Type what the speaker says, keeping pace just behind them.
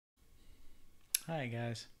Hi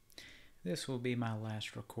guys. This will be my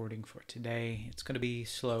last recording for today. It's going to be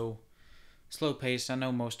slow paced. I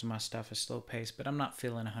know most of my stuff is slow paced, but I'm not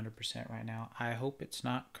feeling 100% right now. I hope it's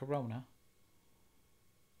not corona.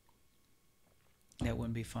 That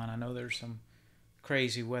wouldn't be fun. I know there's some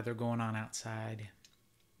crazy weather going on outside.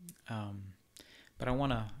 Um, but I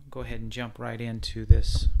want to go ahead and jump right into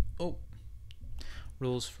this. Oh,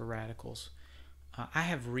 rules for radicals. I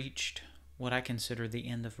have reached what I consider the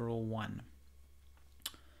end of rule 1.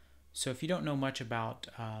 So if you don't know much about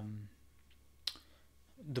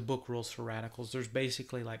the book Rules for Radicals, there's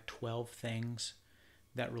basically like 12 things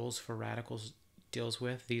that Rules for Radicals deals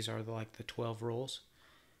with. These are like the 12 rules.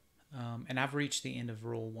 And I've reached the end of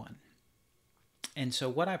rule 1. And so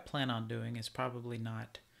what I plan on doing is probably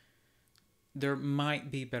not, there might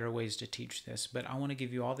be better ways to teach this, but I want to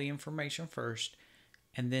give you all the information first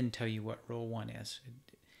and then tell you what rule 1 is,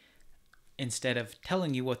 instead of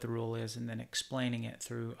telling you what the rule is and then explaining it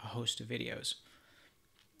through a host of videos.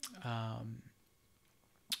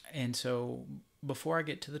 And so before I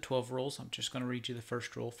get to the 12 rules, I'm just going to read you the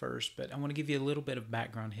first rule first, but I want to give you a little bit of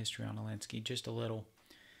background history on Alinsky, just a little.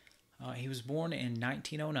 He was born in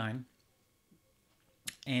 1909,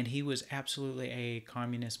 and he was absolutely a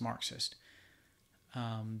communist Marxist.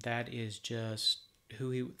 That is just who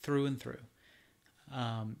he through and through.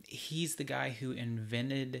 He's the guy who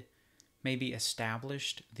invented, maybe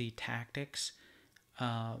established the tactics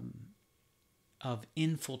of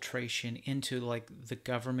infiltration into like the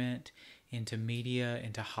government, into media,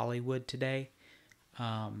 into Hollywood today.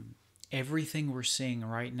 Everything we're seeing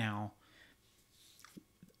right now,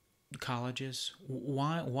 colleges,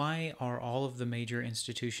 why are all of the major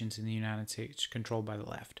institutions in the United States controlled by the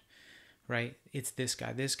left? Right? It's this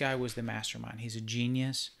guy. This guy was the mastermind. He's a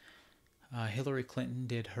genius. Hillary Clinton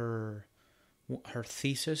did her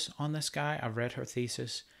thesis on this guy. I've read her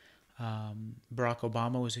thesis. Barack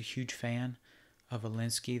Obama was a huge fan of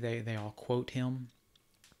Alinsky. They all quote him.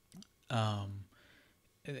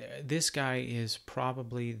 This guy is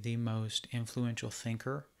probably the most influential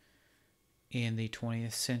thinker in the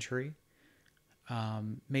 20th century.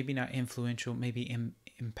 Maybe not influential, maybe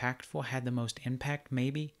impactful, had the most impact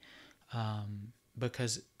maybe,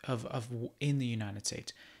 because of in the United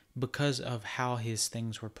States, because of how his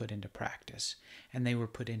things were put into practice. And they were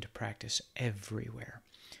put into practice everywhere.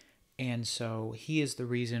 And so he is the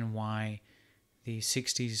reason why the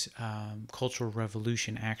 60s Cultural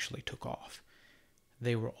Revolution actually took off.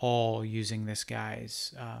 They were all using this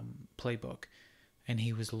guy's playbook, and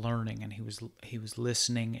he was learning, and he was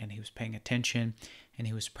listening, and he was paying attention, and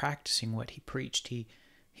he was practicing what he preached.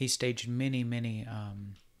 He staged many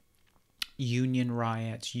union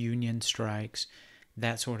riots, union strikes,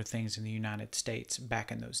 that sort of things in the United States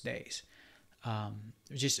back in those days.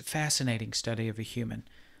 Just a fascinating study of a human.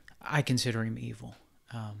 I consider him evil,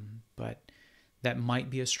 but that might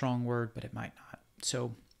be a strong word, but it might not.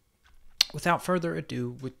 So without further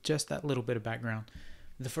ado, with just that little bit of background,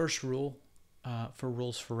 the first rule for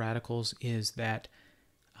Rules for Radicals is that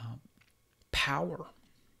power,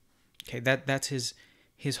 okay, that's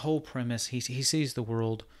his whole premise. He sees the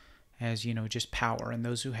world as, just power, and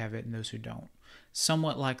those who have it and those who don't.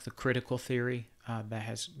 Somewhat like the critical theory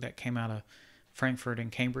that came out of Frankfurt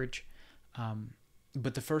and Cambridge.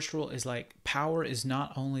 But the first rule is like, power is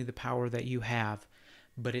not only the power that you have,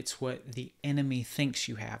 but it's what the enemy thinks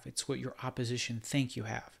you have. It's what your opposition think you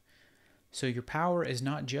have. So your power is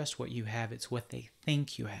not just what you have, it's what they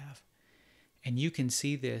think you have. And you can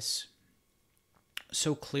see this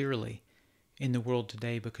so clearly in the world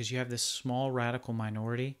today because you have this small radical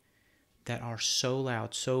minority that are so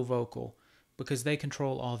loud, so vocal, because they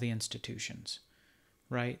control all the institutions,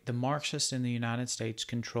 right? The Marxists in the United States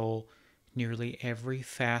control nearly every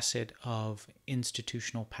facet of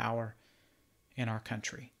institutional power in our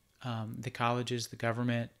country. The colleges, the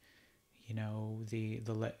government,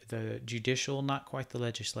 the judicial, not quite the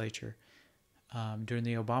legislature. During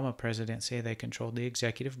the Obama presidency, they controlled the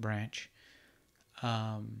executive branch.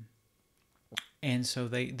 And so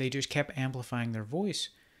they just kept amplifying their voice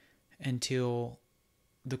until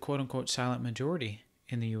the quote-unquote silent majority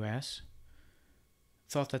in the U.S.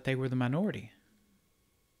 thought that they were the minority.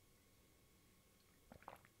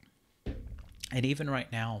 And even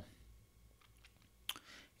right now,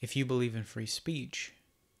 if you believe in free speech,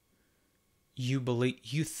 you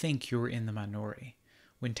think you're in the minority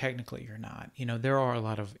when technically you're not. There are a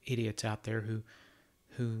lot of idiots out there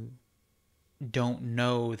who don't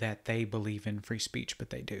know that they believe in free speech,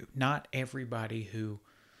 but they do. Not everybody who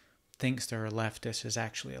thinks they're a leftist is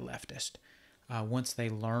actually a leftist. Once they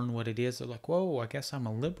learn what it is, they're like, whoa, I guess I'm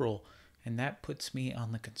a liberal. And that puts me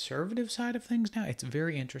on the conservative side of things now. It's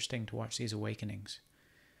very interesting to watch these awakenings.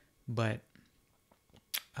 But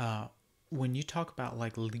when you talk about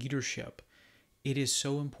like leadership, it is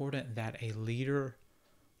so important that a leader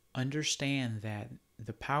understand that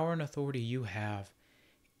the power and authority you have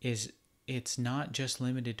it's not just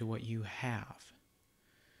limited to what you have.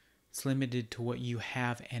 It's limited to what you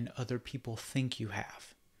have and other people think you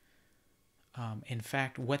have. In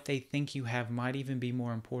fact, what they think you have might even be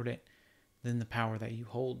more important than the power that you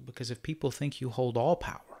hold. Because if people think you hold all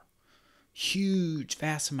power, huge,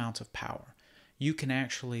 vast amounts of power, you can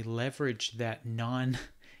actually leverage that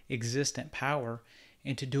non-existent power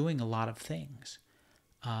into doing a lot of things.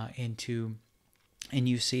 And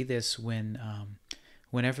you see this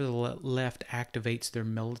whenever the left activates their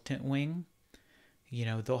militant wing,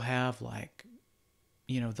 they'll have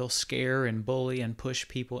they'll scare and bully and push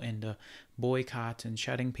people into boycotts and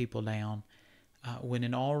shutting people down. When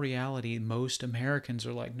in all reality, most Americans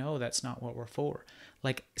are like, no, that's not what we're for.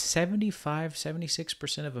 Like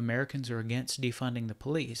 76% of Americans are against defunding the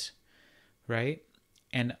police, right?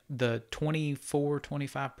 And the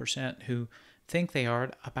 25% who think they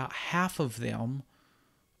are, about half of them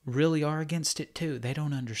really are against it too. They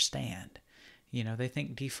don't understand. They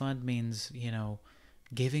think defund means,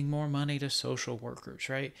 giving more money to social workers,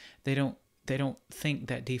 right? They don't think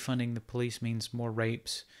that defunding the police means more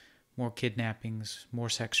rapes, more kidnappings, more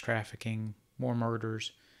sex trafficking, more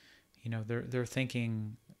murders. They're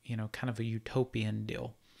thinking, kind of a utopian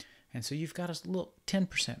deal. And so you've got a little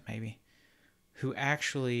 10% maybe who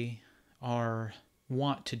actually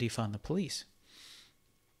want to defund the police.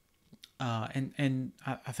 And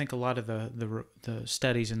I think a lot of the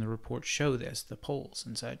studies and the reports show this, the polls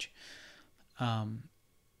and such.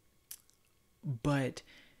 But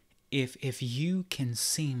if you can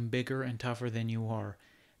seem bigger and tougher than you are,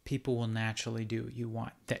 people will naturally do what you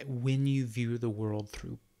want. That when you view the world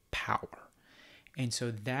through power. And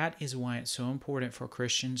so that is why it's so important for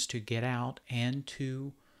Christians to get out and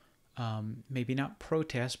to maybe not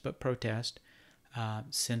protest, but protest.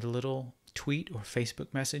 Send a little tweet or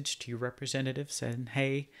Facebook message to your representative saying,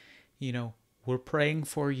 hey, we're praying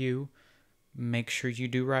for you. Make sure you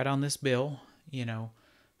do right on this bill. You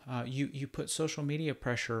put social media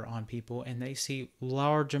pressure on people, and they see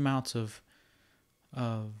large amounts of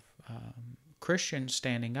Christians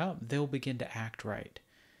standing up. They'll begin to act right.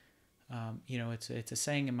 It's a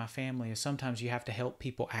saying in my family is sometimes you have to help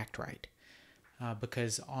people act right,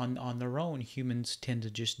 because on their own, humans tend to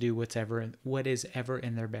just do what is ever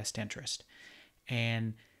in their best interest.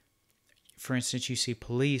 And for instance, you see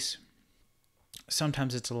police.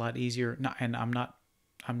 Sometimes it's a lot easier. I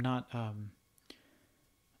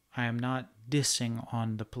am not dissing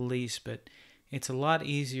on the police, but it's a lot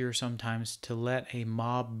easier sometimes to let a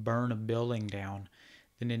mob burn a building down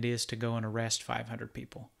than it is to go and arrest 500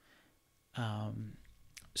 people.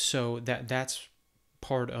 So that's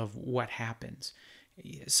part of what happens.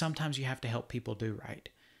 Sometimes you have to help people do right.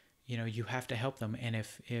 You have to help them. And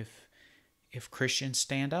if Christians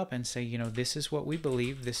stand up and say, this is what we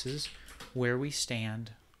believe, this is where we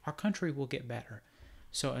stand, our country will get better.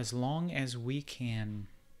 So as long as we can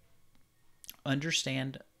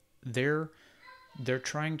understand they're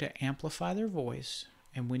trying to amplify their voice,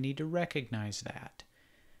 and we need to recognize that,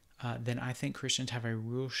 then I think Christians have a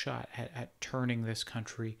real shot at turning this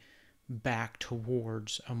country back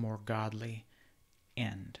towards a more godly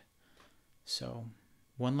end. So,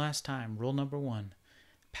 one last time, rule number 1,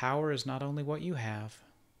 power is not only what you have,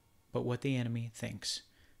 but what the enemy thinks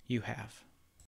you have.